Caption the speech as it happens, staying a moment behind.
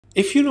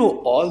If you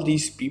know all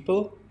these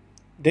people,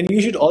 then you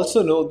should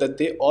also know that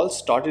they all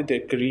started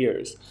their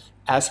careers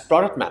as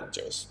product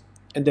managers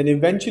and then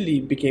eventually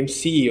became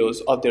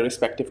CEOs of their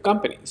respective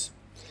companies.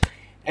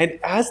 And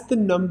as the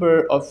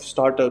number of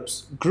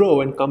startups grow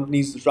and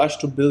companies rush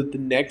to build the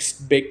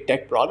next big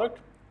tech product,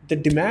 the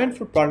demand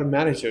for product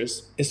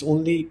managers is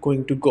only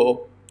going to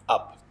go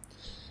up.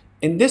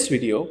 In this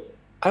video,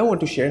 I want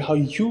to share how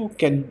you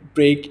can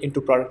break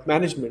into product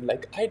management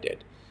like I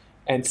did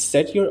and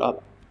set you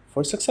up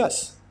for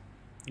success.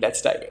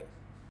 Let's dive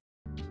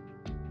in.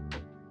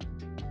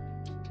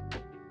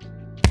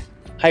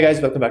 Hi guys,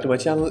 welcome back to my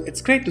channel.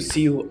 It's great to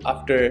see you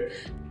after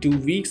 2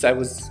 weeks. I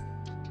was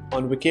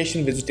on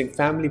vacation visiting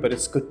family, but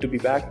it's good to be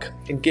back.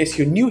 In case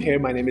you're new here,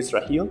 my name is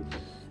Raheel.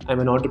 I'm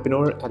an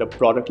entrepreneur and a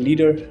product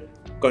leader,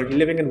 currently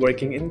living and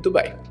working in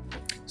Dubai.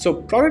 So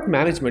product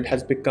management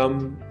has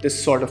become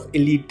this sort of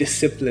elite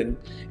discipline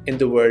in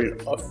the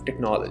world of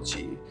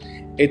technology.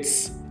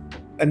 It's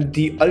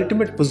the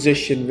ultimate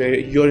position where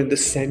you're in the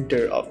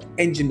center of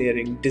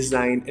engineering,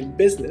 design, and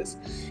business,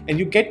 and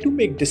you get to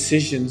make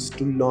decisions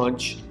to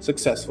launch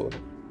successful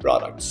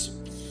products.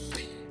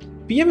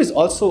 PM is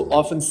also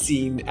often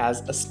seen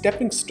as a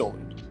stepping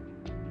stone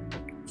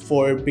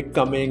for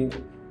becoming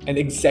an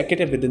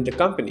executive within the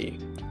company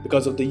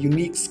because of the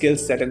unique skill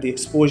set and the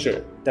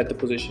exposure that the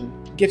position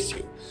gives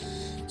you.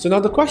 So now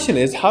the question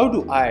is, how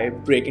do I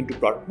break into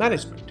product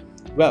management?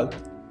 Well,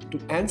 to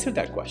answer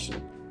that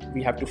question,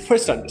 we have to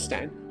first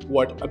understand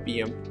what a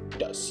PM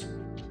does.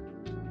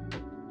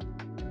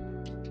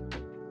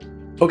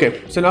 Okay,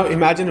 so now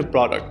imagine a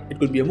product. It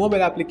could be a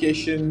mobile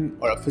application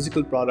or a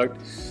physical product.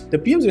 The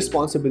PM's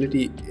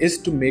responsibility is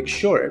to make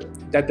sure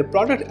that the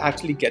product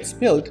actually gets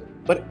built,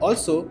 but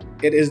also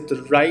it is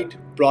the right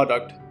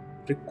product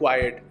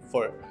required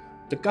for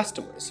the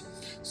customers.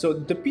 So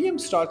the PM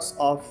starts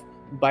off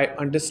by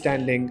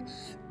understanding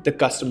the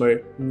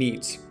customer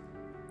needs.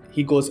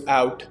 He goes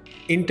out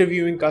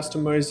interviewing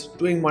customers,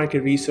 doing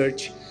market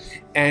research,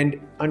 and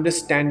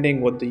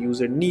understanding what the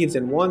user needs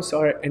and wants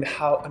are and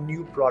how a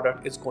new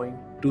product is going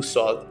to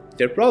solve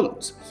their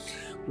problems.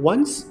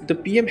 Once the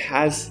PM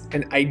has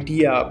an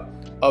idea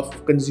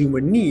of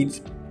consumer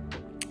needs,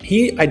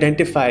 he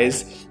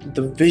identifies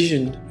the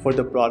vision for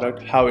the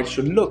product, how it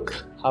should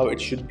look, how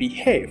it should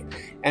behave,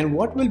 and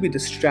what will be the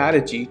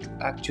strategy to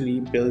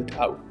actually build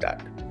out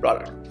that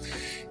product.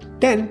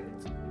 Then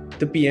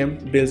the PM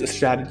builds a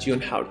strategy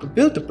on how to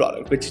build the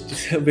product,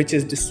 which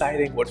is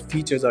deciding what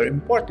features are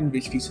important,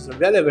 which features are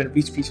relevant,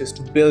 which features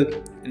to build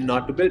and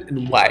not to build,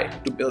 and why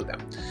to build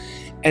them.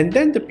 And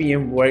then the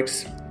PM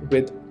works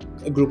with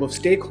a group of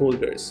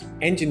stakeholders,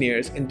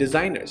 engineers, and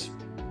designers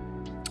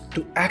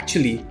to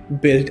actually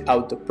build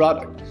out the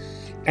product.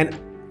 And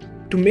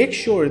to make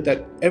sure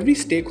that every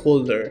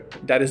stakeholder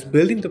that is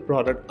building the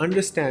product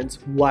understands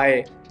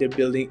why they're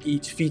building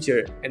each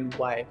feature and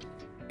why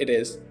it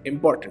is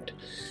important.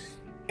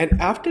 And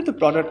after the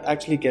product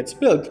actually gets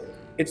built,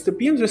 it's the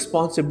PM's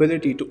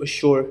responsibility to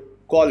assure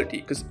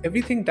quality, because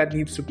everything that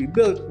needs to be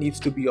built needs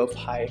to be of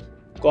high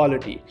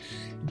quality.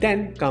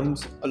 Then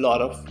comes a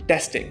lot of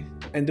testing,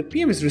 and the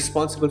PM is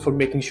responsible for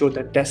making sure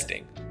that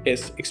testing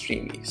is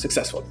extremely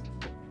successful.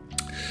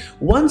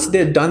 Once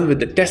they're done with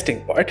the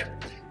testing part,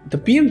 the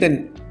PM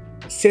then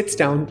sits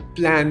down,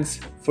 plans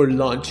for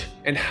launch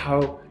and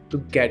how to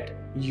get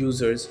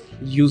users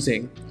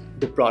using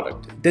the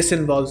product. This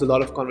involves a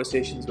lot of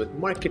conversations with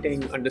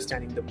marketing,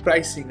 understanding the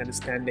pricing,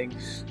 understanding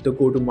the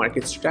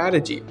go-to-market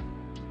strategy.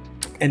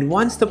 And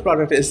once the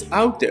product is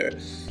out there,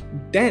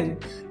 then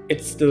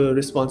it's the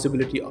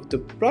responsibility of the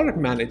product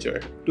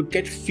manager to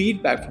get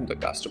feedback from the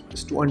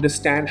customers, to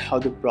understand how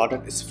the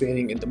product is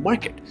faring in the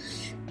market,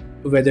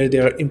 whether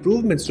there are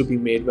improvements to be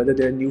made, whether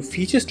there are new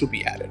features to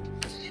be added.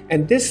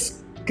 And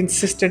this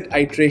consistent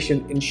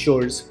iteration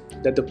ensures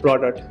that the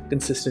product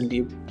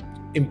consistently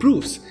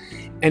improves.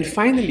 And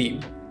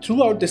finally,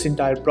 throughout this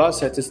entire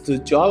process, it's the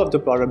job of the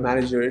product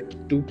manager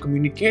to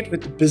communicate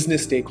with the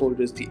business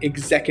stakeholders, the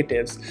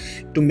executives,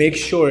 to make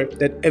sure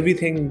that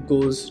everything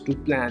goes to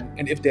plan.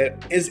 And if there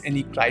is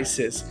any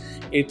crisis,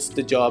 it's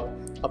the job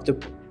of the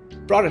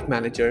product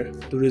manager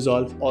to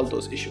resolve all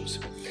those issues.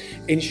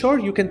 In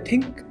short, you can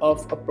think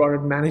of a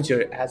product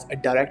manager as a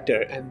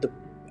director,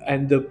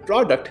 and the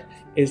product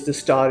is the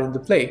star in the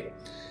play.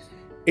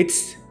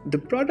 It's the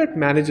product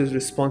manager's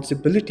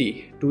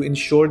responsibility to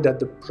ensure that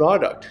the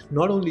product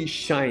not only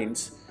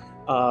shines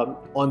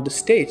on the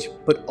stage,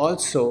 but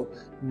also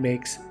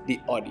makes the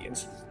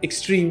audience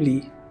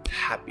extremely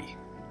happy.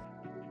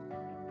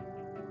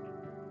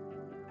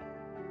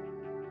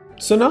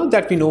 So now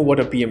that we know what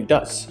a PM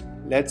does,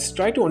 let's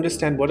try to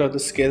understand what are the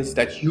skills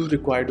that you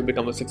require to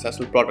become a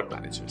successful product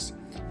manager.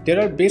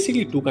 There are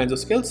basically two kinds of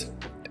skills: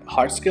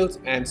 hard skills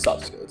and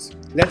soft skills.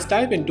 Let's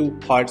dive into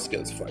hard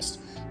skills first.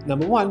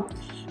 Number one,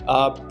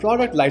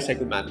 product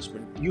lifecycle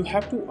management. You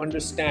have to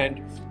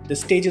understand the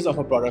stages of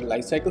a product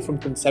lifecycle, from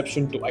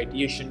conception to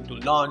ideation to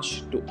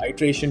launch to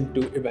iteration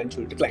to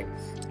eventual decline.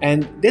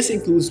 And this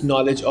includes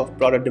knowledge of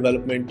product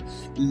development,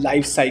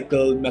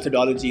 lifecycle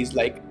methodologies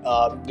like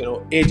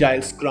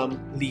Agile, Scrum,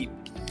 Lean.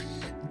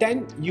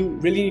 Then you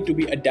really need to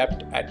be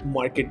adept at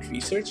market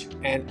research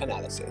and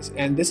analysis.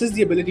 And this is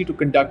the ability to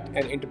conduct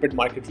and interpret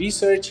market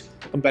research,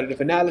 competitive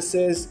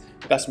analysis,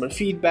 customer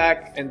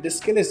feedback. And this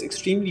skill is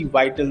extremely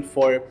vital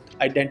for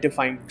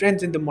identifying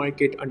trends in the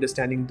market,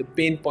 understanding the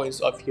pain points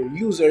of your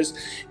users,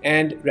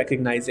 and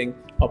recognizing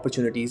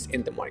opportunities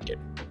in the market.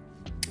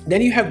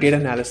 Then you have data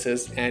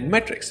analysis and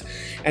metrics.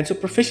 And so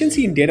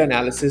proficiency in data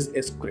analysis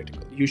is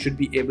critical. You should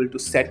be able to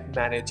set,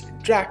 manage,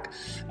 and track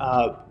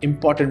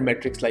important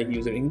metrics like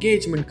user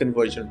engagement,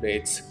 conversion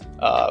rates,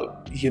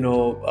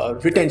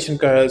 retention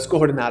curves,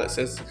 cohort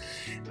analysis,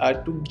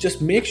 to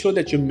just make sure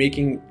that you're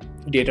making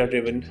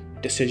data-driven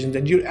decisions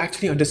and you're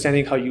actually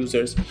understanding how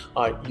users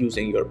are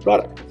using your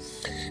product.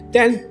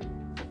 Then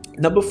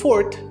number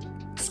 4th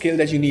skill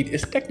that you need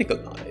is technical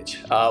knowledge.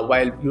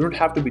 While you don't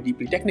have to be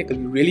deeply technical,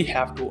 you really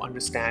have to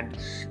understand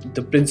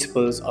the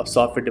principles of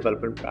software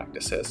development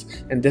practices.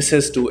 And this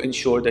is to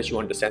ensure that you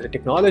understand the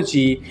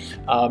technology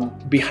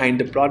behind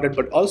the product,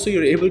 but also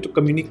you're able to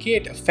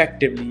communicate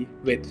effectively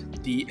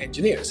with the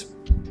engineers.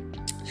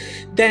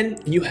 Then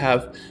you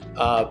have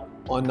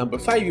on number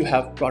 5, you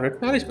have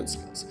product management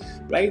skills,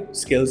 right?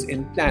 Skills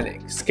in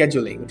planning,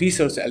 scheduling,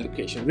 resource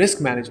allocation,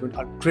 risk management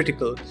are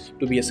critical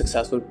to be a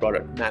successful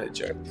product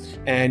manager.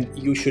 And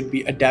you should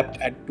be adept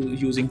at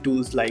using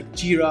tools like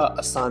Jira,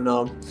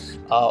 Asana,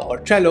 or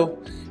Trello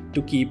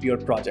to keep your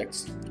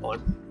projects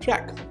on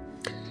track.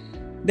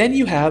 Then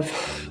you have,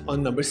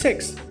 on number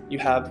 6, you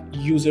have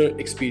user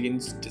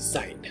experience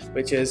design,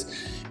 which is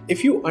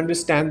if you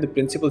understand the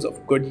principles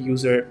of good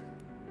user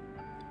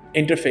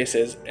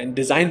interfaces and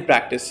design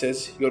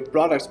practices, your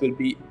products will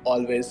be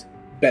always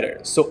better.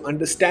 So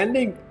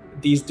understanding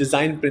these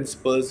design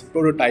principles,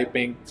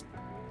 prototyping,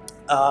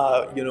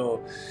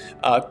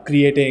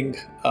 creating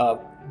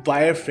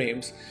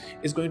wireframes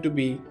is going to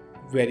be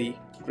very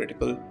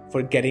critical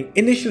for getting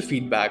initial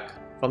feedback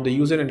from the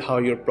user and how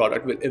your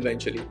product will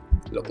eventually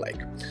look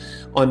like.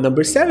 On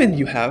number 7,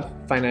 you have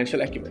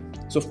financial acumen.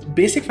 So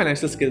basic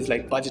financial skills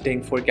like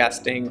budgeting,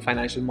 forecasting,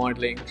 financial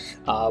modeling,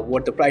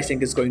 what the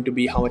pricing is going to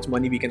be, how much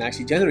money we can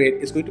actually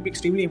generate is going to be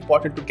extremely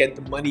important to get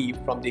the money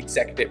from the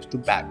executives to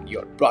back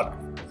your product.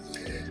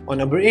 On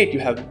number 8, you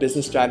have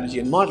business strategy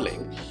and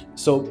modeling.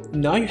 So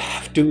now you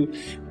have to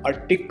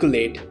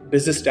articulate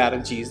business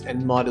strategies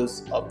and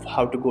models of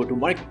how to go to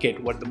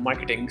market, what the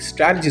marketing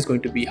strategy is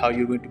going to be, how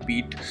you're going to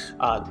beat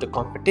the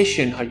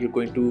competition, how you're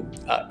going to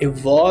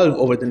evolve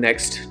over the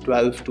next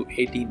 12 to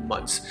 18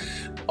 months.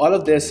 All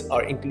of this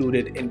are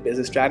included in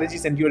business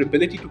strategies, and your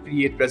ability to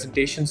create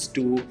presentations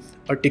to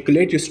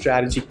articulate your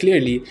strategy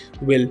clearly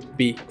will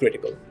be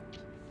critical.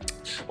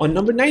 On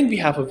number 9, we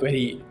have a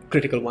very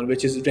critical one,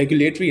 which is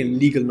regulatory and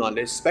legal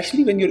knowledge,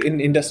 especially when you're in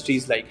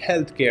industries like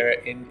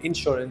healthcare, in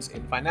insurance,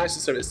 in financial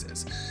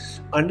services.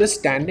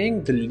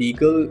 Understanding the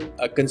legal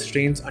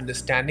constraints,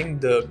 understanding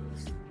the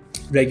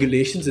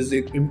regulations is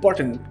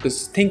important,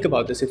 because think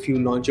about this: if you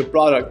launch a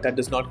product that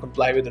does not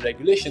comply with the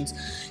regulations,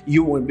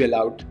 you won't be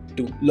allowed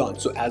to launch.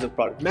 So as a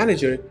product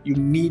manager, you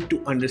need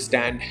to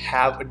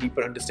have a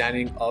deeper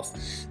understanding of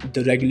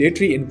the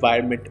regulatory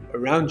environment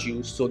around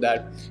you so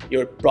that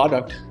your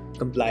product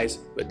complies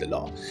with the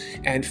law.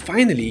 And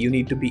finally, you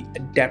need to be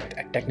adept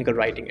at technical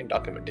writing and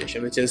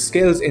documentation, which is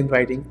skills in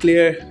writing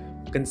clear,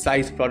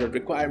 concise product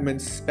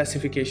requirements,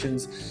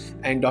 specifications,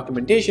 and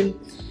documentation,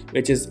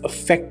 which is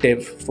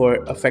effective for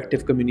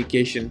effective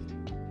communication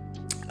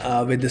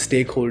with the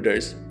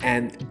stakeholders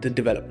and the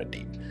development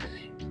team.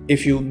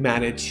 If you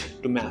manage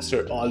to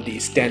master all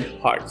these 10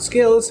 hard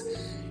skills,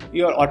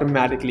 you're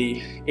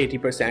automatically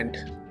 80%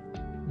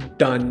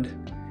 done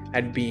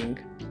at being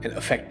an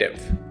effective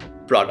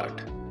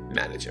product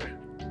manager.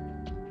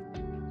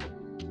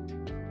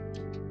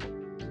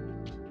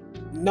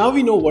 Now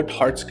we know what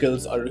hard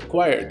skills are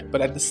required,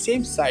 but at the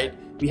same side,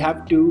 we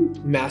have to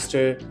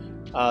master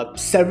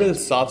several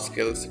soft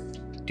skills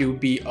to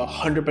be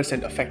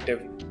 100%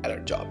 effective at our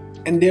job.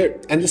 And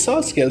the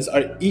soft skills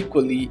are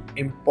equally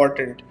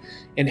important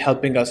in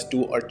helping us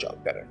do our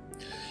job better.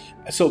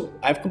 So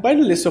I've compiled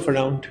a list of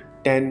around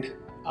 10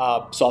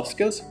 soft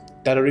skills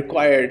that are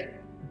required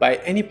by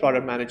any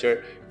product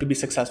manager to be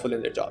successful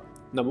in their job.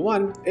 Number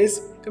 1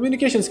 is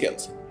communication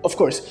skills. Of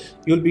course,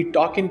 you'll be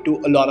talking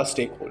to a lot of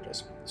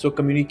stakeholders. So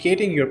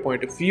communicating your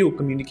point of view,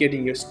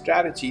 communicating your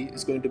strategy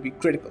is going to be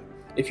critical.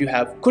 If you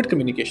have good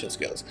communication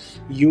skills,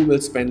 you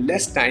will spend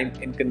less time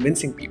in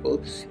convincing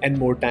people and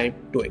more time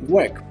doing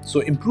work.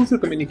 So improve your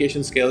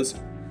communication skills.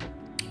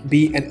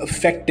 Be an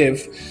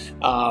effective,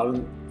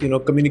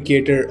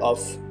 communicator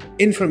of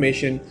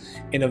information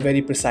in a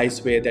very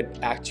precise way that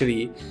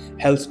actually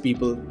helps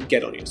people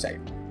get on your side.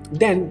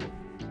 Then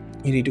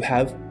you need to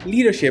have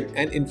leadership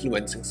and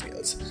influencing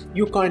skills.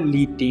 You can't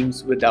lead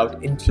teams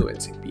without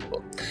influencing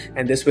people.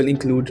 And this will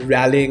include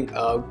rallying,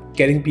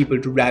 getting people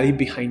to rally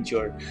behind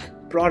your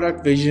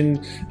product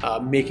vision,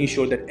 making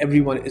sure that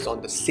everyone is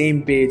on the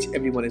same page,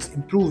 everyone is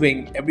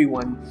improving,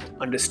 everyone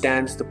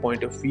understands the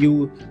point of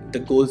view, the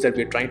goals that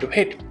we're trying to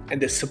hit,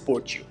 and they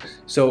support you.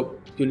 So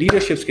your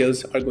leadership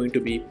skills are going to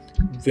be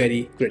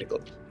very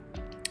critical.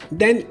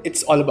 Then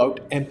it's all about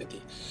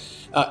empathy.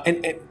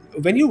 And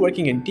when you're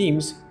working in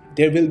teams,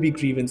 there will be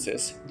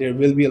grievances. There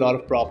will be a lot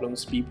of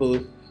problems. People,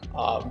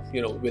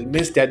 will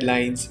miss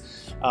deadlines.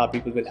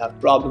 People will have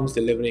problems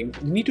delivering.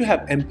 You need to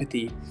have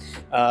empathy,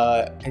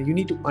 and you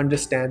need to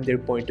understand their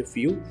point of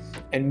view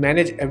and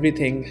manage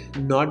everything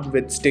not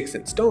with sticks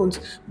and stones,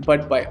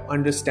 but by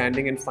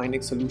understanding and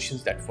finding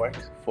solutions that work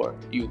for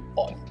you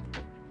all.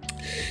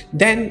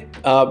 Then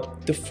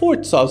the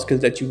fourth soft skill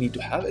that you need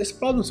to have is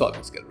problem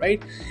solving skill,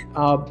 right?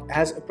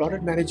 As a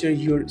product manager,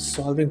 you're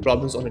solving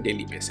problems on a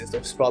daily basis.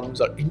 Those problems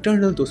are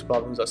internal, those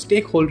problems are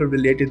stakeholder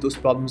related, those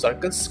problems are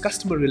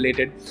customer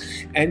related.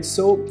 And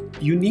so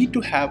you need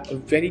to have a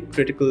very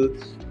critical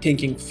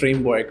thinking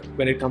framework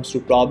when it comes to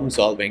problem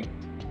solving.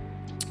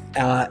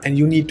 And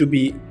you need to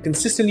be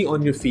consistently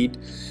on your feet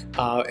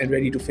and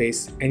ready to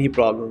face any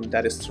problem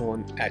that is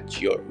thrown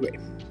at your way.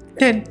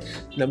 Then,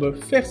 number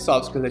fifth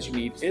soft skill that you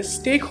need is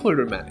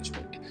stakeholder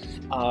management.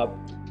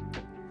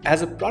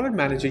 As a product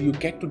manager, you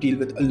get to deal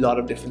with a lot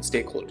of different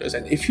stakeholders,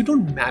 and if you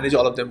don't manage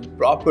all of them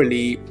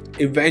properly,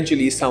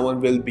 eventually someone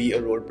will be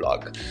a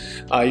roadblock.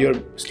 Your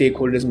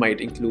stakeholders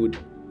might include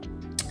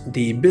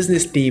the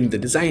business team, the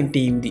design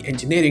team, the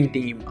engineering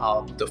team,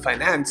 the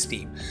finance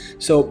team.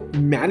 So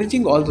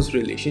managing all those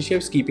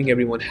relationships, keeping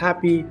everyone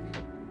happy,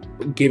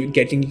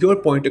 getting your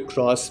point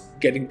across,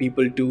 getting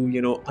people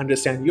to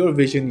understand your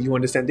vision, you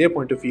understand their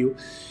point of view,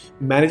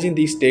 managing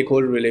these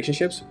stakeholder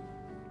relationships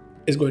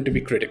is going to be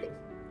critical.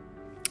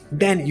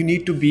 Then you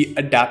need to be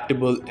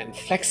adaptable and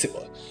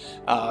flexible.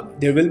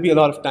 There will be a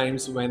lot of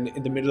times when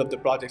in the middle of the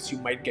projects you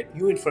might get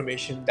new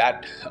information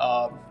that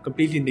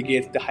completely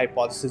negates the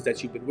hypothesis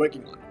that you've been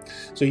working on.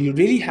 So you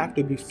really have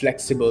to be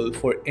flexible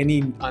for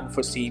any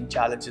unforeseen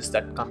challenges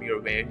that come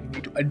your way. You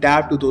need to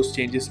adapt to those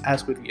changes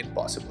as quickly as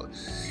possible.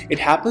 It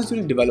happens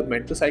during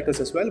developmental cycles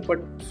as well, but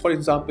for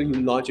example,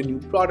 you launch a new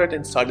product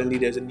and suddenly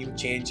there's a new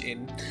change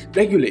in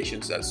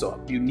regulations.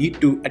 So you need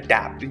to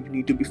adapt, and you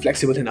need to be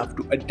flexible enough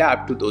to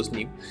adapt to those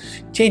new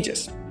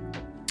changes.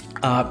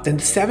 Then the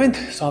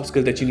seventh soft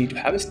skill that you need to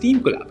have is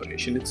team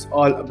collaboration. It's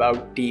all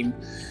about team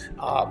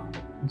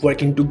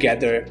working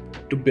together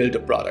to build a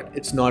product.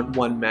 It's not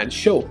one-man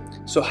show.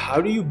 So how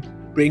do you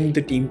bring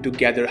the team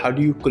together? How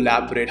do you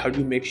collaborate? How do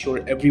you make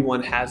sure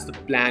everyone has the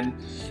plan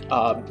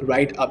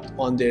right up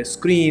on their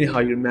screen? How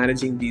you're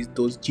managing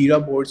those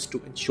Jira boards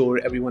to ensure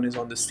everyone is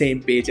on the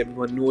same page,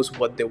 everyone knows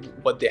what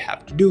they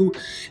have to do,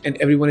 and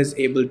everyone is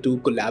able to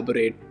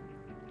collaborate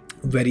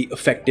very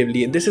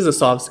effectively. And this is a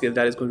soft skill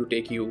that is going to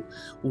take you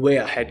way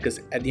ahead, because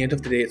at the end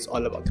of the day, it's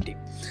all about the team.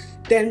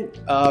 Then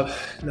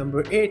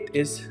number 8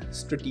 is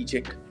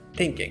strategic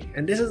thinking,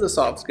 and this is a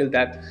soft skill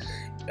that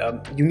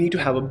you need to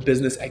have a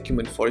business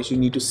acumen for. You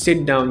need to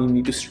sit down, you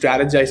need to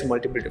strategize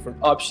multiple different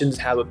options,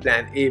 have a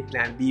plan A,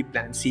 plan B,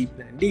 plan C,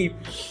 plan D.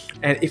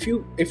 And if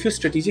your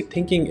strategic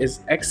thinking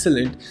is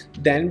excellent,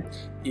 then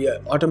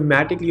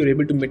automatically you're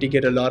able to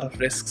mitigate a lot of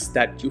risks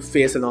that you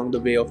face along the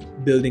way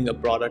of building a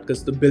product,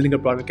 because the building a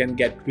product can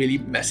get really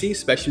messy,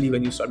 especially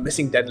when you start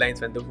missing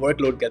deadlines, when the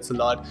workload gets a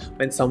lot,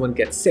 when someone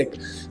gets sick.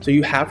 So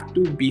you have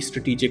to be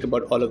strategic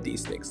about all of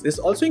these things. This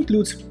also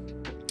includes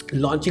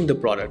launching the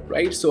product,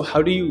 right? So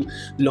how do you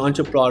launch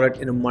a product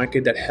in a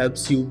market that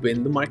helps you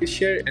win the market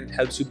share and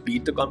helps you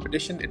beat the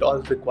competition? It all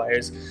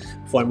requires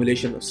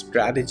formulation of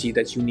strategy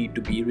that you need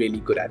to be really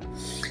good at.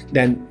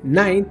 Then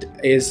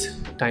 9th is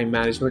time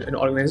management and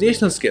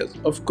organizational skills.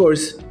 Of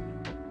course,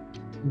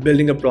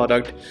 building a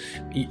product,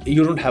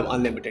 you don't have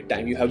unlimited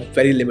time. You have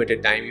very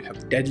limited time. You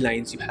have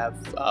deadlines, you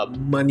have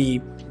money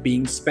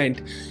being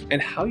spent,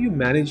 and how you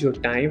manage your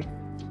time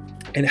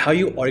and how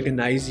you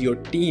organize your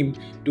team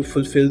to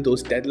fulfill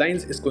those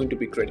deadlines is going to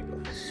be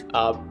critical.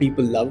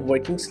 People love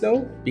working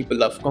slow, people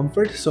love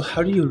comfort. So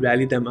how do you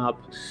rally them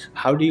up?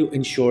 How do you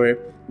ensure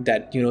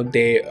that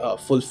they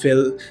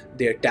fulfill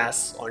their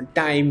tasks on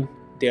time?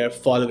 They are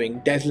following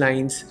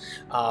deadlines.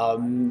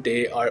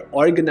 They are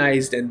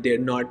organized, and they're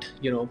not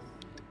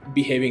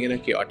behaving in a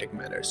chaotic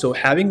manner. So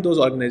having those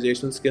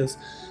organizational skills,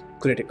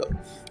 critical.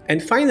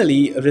 And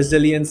finally,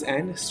 resilience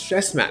and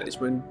stress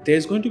management.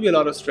 There's going to be a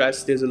lot of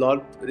stress. There's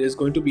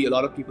going to be a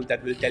lot of people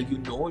that will tell you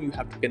no. You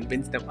have to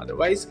convince them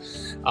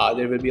otherwise.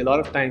 There will be a lot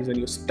of times when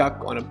you're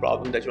stuck on a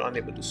problem that you're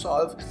unable to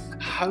solve.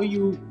 How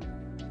you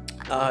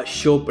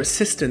show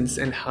persistence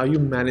and how you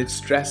manage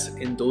stress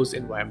in those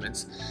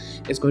environments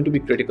is going to be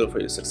critical for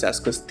your success.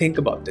 Because think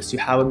about this: you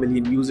have 1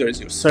 million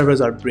users, your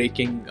servers are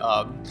breaking,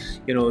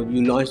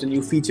 you launched a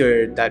new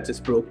feature that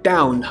just broke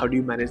down. How do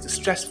you manage the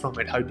stress from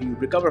it? How do you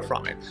recover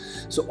from it?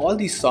 So all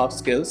these soft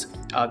skills,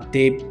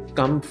 they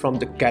come from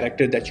the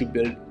character that you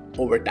build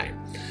over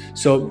time.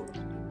 So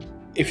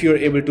if you're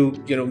able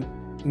to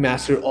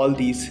master all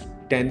these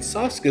 10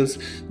 soft skills,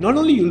 not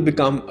only you'll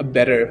become a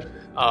better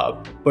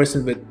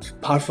person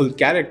with powerful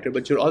character,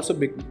 but you'll also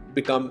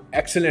become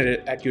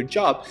excellent at your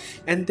job.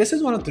 And this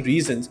is one of the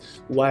reasons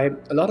why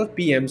a lot of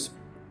PMs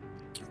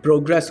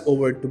progress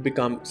over to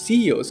become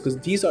CEOs, because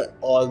these are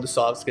all the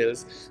soft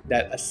skills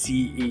that a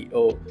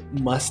CEO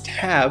must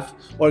have,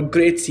 or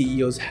great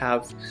CEOs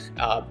have,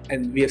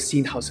 and we have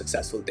seen how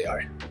successful they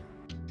are.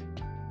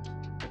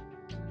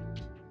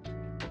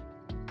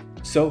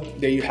 So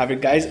there you have it,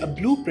 guys, a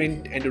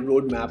blueprint and a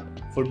roadmap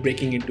for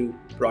breaking into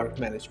product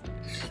management.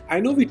 I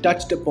know we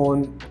touched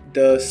upon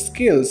the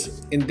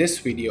skills in this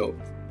video,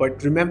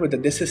 but remember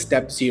that this is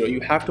step 0. You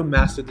have to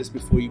master this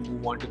before you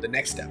move on to the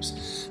next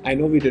steps. I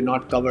know we did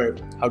not cover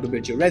how to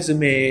build your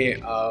resume,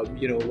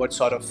 what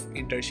sort of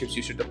internships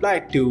you should apply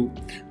to,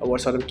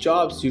 what sort of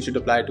jobs you should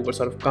apply to, what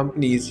sort of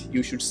companies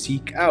you should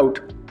seek out.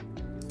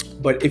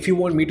 But if you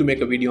want me to make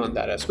a video on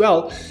that as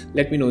well,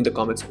 let me know in the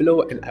comments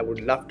below, and I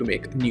would love to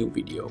make a new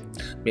video,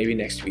 maybe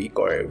next week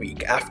or a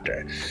week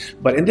after.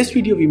 But in this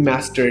video,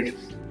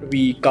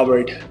 we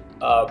covered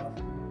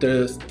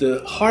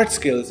the hard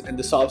skills and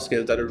the soft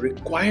skills that are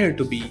required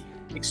to be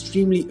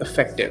extremely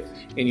effective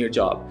in your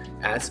job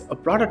as a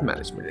product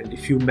management. And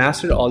if you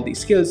master all these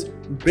skills,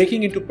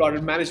 breaking into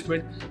product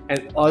management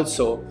and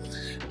also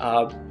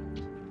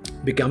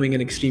becoming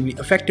an extremely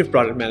effective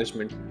product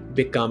management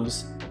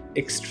becomes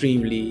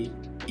extremely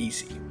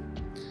easy.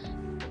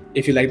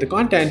 If you like the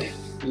content,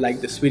 like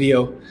this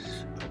video,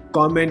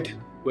 comment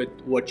with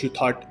what you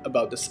thought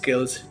about the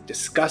skills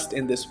discussed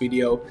in this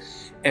video,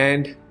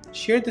 and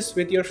share this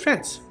with your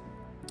friends.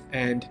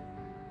 And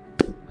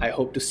I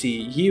hope to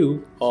see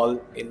you all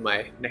in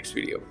my next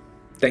video.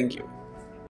 Thank you.